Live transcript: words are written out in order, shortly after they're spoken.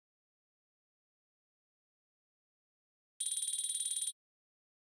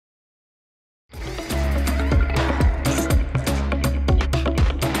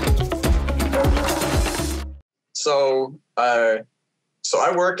So, so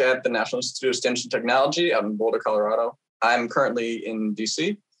I work at the National Institute of Standards and Technology out in Boulder, Colorado. I'm currently in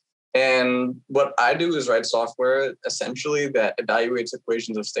DC. And what I do is write software essentially that evaluates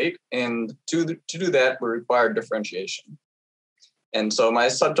equations of state. And to do that, we require differentiation. And so my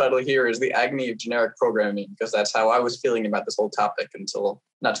subtitle here is The Agony of Generic Programming, because that's how I was feeling about this whole topic until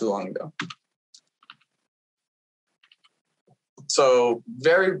not too long ago. So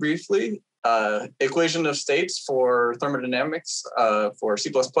very briefly, equation of states for thermodynamics for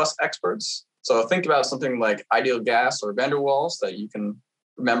C++ experts. So think about something like ideal gas or van der Waals that you can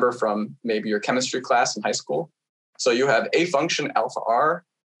remember from maybe your chemistry class in high school. So you have a function alpha r.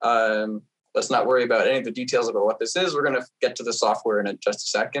 Let's not worry about any of the details about what this is. We're going to get to the software in just a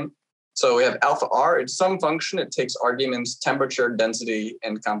second. So we have alpha r. It's some function. It takes arguments temperature, density,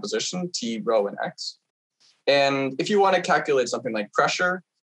 and composition, T, rho, and X. And if you want to calculate something like pressure,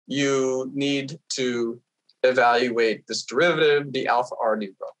 you need to evaluate this derivative, the alpha r d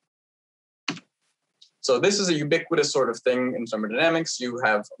rho. So this is a ubiquitous sort of thing in thermodynamics. You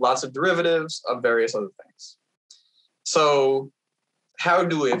have lots of derivatives of various other things. So how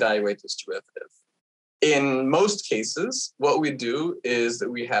do we evaluate this derivative? In most cases, what we do is that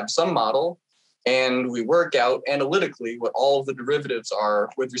we have some model and we work out analytically what all of the derivatives are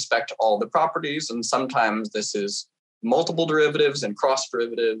with respect to all the properties. And sometimes this is multiple derivatives and cross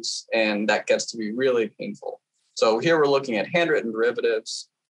derivatives, and that gets to be really painful. So here we're looking at handwritten derivatives.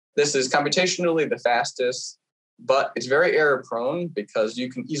 This is computationally the fastest, but it's very error prone because you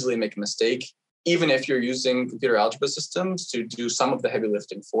can easily make a mistake, even if you're using computer algebra systems to do some of the heavy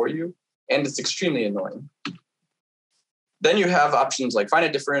lifting for you, and it's extremely annoying. Then you have options like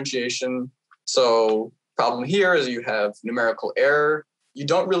finite differentiation. So problem here is you have numerical error. You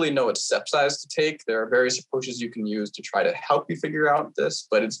don't really know what step size to take. There are various approaches you can use to try to help you figure out this,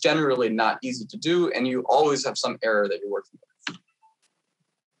 but it's generally not easy to do, and you always have some error that you're working with.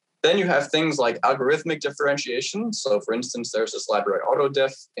 Then you have things like algorithmic differentiation. So for instance, there's this library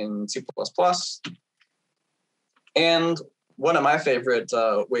autodiff in C++. And one of my favorite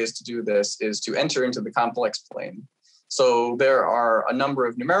ways to do this is to enter into the complex plane. So there are a number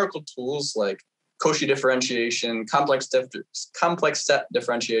of numerical tools like Cauchy differentiation, complex set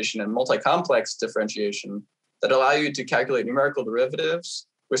differentiation, and multi-complex differentiation that allow you to calculate numerical derivatives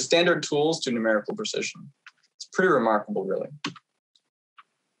with standard tools to numerical precision. It's pretty remarkable, really.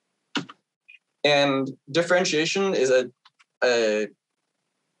 And differentiation is a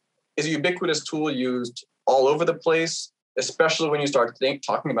ubiquitous tool used all over the place, especially when you start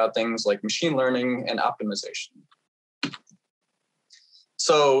talking about things like machine learning and optimization.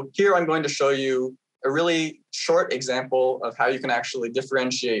 So here I'm going to show you a really short example of how you can actually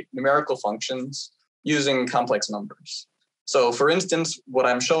differentiate numerical functions using complex numbers. So for instance, what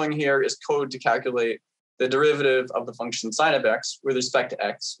I'm showing here is code to calculate the derivative of the function sine of x with respect to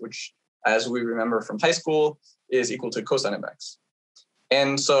x, which, as we remember from high school, is equal to cosine of x.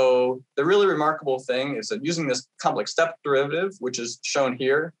 And so the really remarkable thing is that using this complex step derivative, which is shown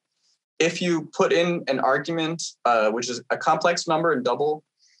here, if you put in an argument, which is a complex number in double,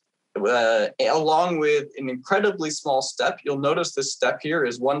 along with an incredibly small step, you'll notice this step here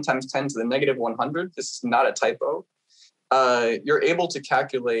is 1 times 10 to the negative 100. This is not a typo. You're able to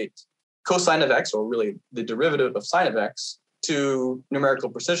calculate cosine of x, or really the derivative of sine of x, to numerical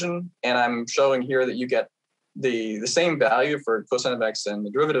precision. And I'm showing here that you get the same value for cosine of x and the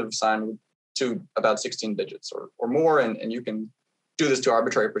derivative of sine to about 16 digits or more. And you can do this to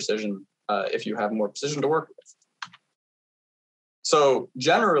arbitrary precision if you have more precision to work with. So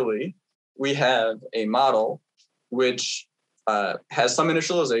generally, we have a model which has some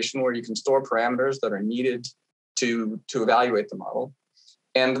initialization where you can store parameters that are needed to evaluate the model.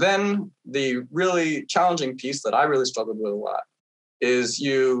 And then the really challenging piece that I really struggled with a lot is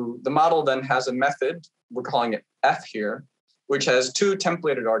the model then has a method, we're calling it f here, which has 2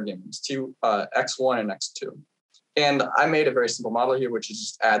 templated arguments, x1 and x2. And I made a very simple model here, which is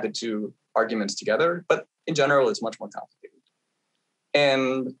just add the 2 arguments together, but in general, it's much more complicated.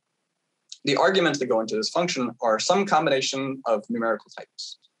 And the arguments that go into this function are some combination of numerical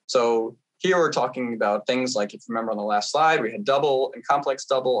types. So here we're talking about things like, if you remember on the last slide, we had double and complex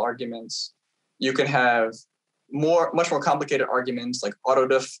double arguments. You can have much more complicated arguments like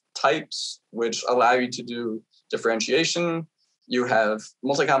autodiff types, which allow you to do differentiation. You have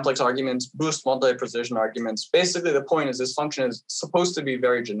multi-complex arguments, boost multi-precision arguments. Basically, the point is this function is supposed to be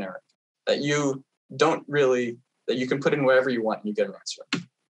very generic, that you can put in whatever you want and you get an answer.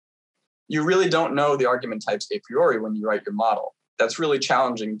 You really don't know the argument types a priori when you write your model. That's really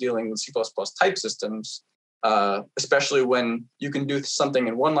challenging dealing with C++ type systems, especially when you can do something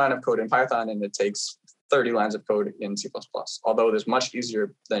in 1 line of code in Python and it takes 30 lines of code in C++, although it is much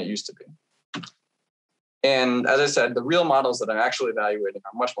easier than it used to be. And as I said, the real models that I'm actually evaluating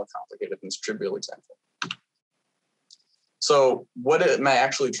are much more complicated than this trivial example. So what am I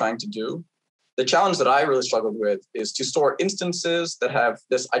actually trying to do? The challenge that I really struggled with is to store instances that have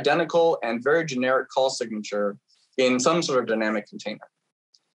this identical and very generic call signature in some sort of dynamic container.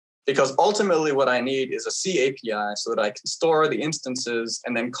 Because ultimately what I need is a C API so that I can store the instances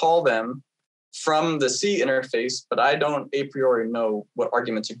and then call them from the C interface, but I don't a priori know what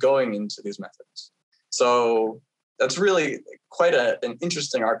arguments are going into these methods. So that's really quite an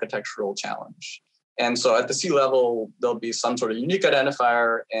interesting architectural challenge. And so at the C level, there'll be some sort of unique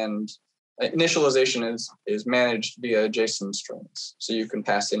identifier, and initialization is managed via JSON strings. So you can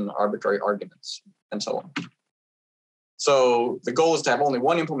pass in arbitrary arguments and so on. So the goal is to have only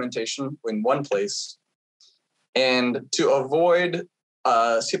one implementation in one place. And to avoid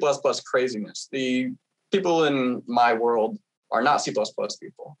C++ craziness, the people in my world are not C++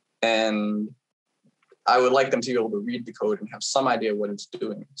 people. And I would like them to be able to read the code and have some idea what it's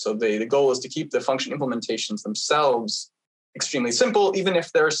doing. So the goal is to keep the function implementations themselves extremely simple, even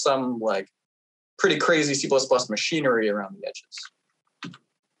if there's some like pretty crazy C++ machinery around the edges.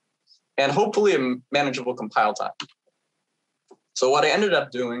 And hopefully a manageable compile time. So what I ended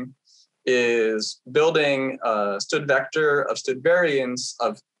up doing is building a std vector of std variants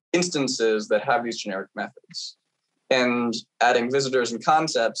of instances that have these generic methods, and adding visitors and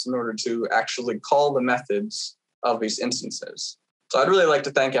concepts in order to actually call the methods of these instances. So I'd really like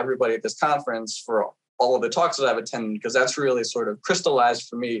to thank everybody at this conference for all of the talks that I've attended, because that's really sort of crystallized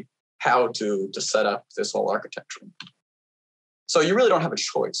for me how to set up this whole architecture. So you really don't have a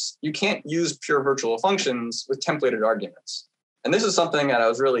choice. You can't use pure virtual functions with templated arguments. And this is something that I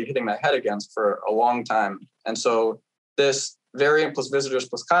was really hitting my head against for a long time. And so this variant plus visitors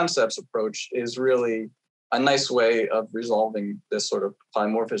plus concepts approach is really a nice way of resolving this sort of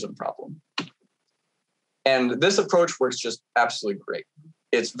polymorphism problem. And this approach works just absolutely great.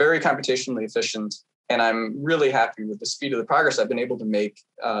 It's very computationally efficient, and I'm really happy with the speed of the progress I've been able to make,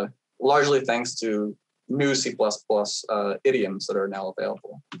 largely thanks to new C++ idioms that are now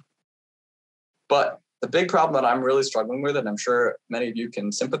available. But the big problem that I'm really struggling with, and I'm sure many of you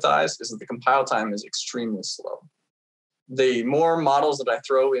can sympathize, is that the compile time is extremely slow. The more models that I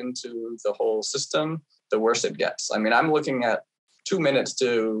throw into the whole system, the worse it gets. I mean, I'm looking at 2 minutes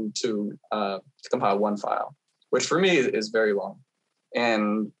to compile one file, which for me is very long.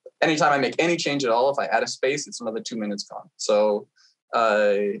 And anytime I make any change at all, if I add a space, it's another 2 minutes gone. So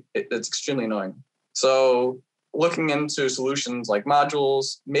it's extremely annoying. So looking into solutions like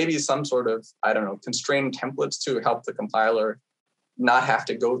modules, maybe some sort of, I don't know, constrained templates to help the compiler not have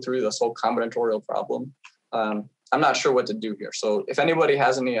to go through this whole combinatorial problem. I'm not sure what to do here. So if anybody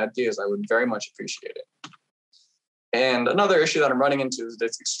has any ideas, I would very much appreciate it. And another issue that I'm running into is that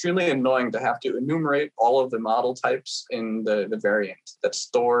it's extremely annoying to have to enumerate all of the model types in the variant that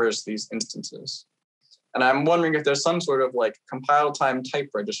stores these instances. And I'm wondering if there's some sort of like compile time type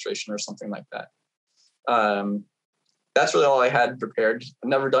registration or something like that. That's really all I had prepared. I've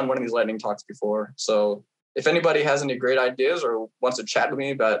never done one of these lightning talks before. So if anybody has any great ideas or wants to chat with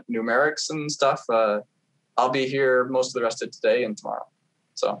me about numerics and stuff, I'll be here most of the rest of today and tomorrow.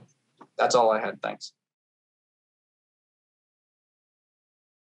 So that's all I had. Thanks.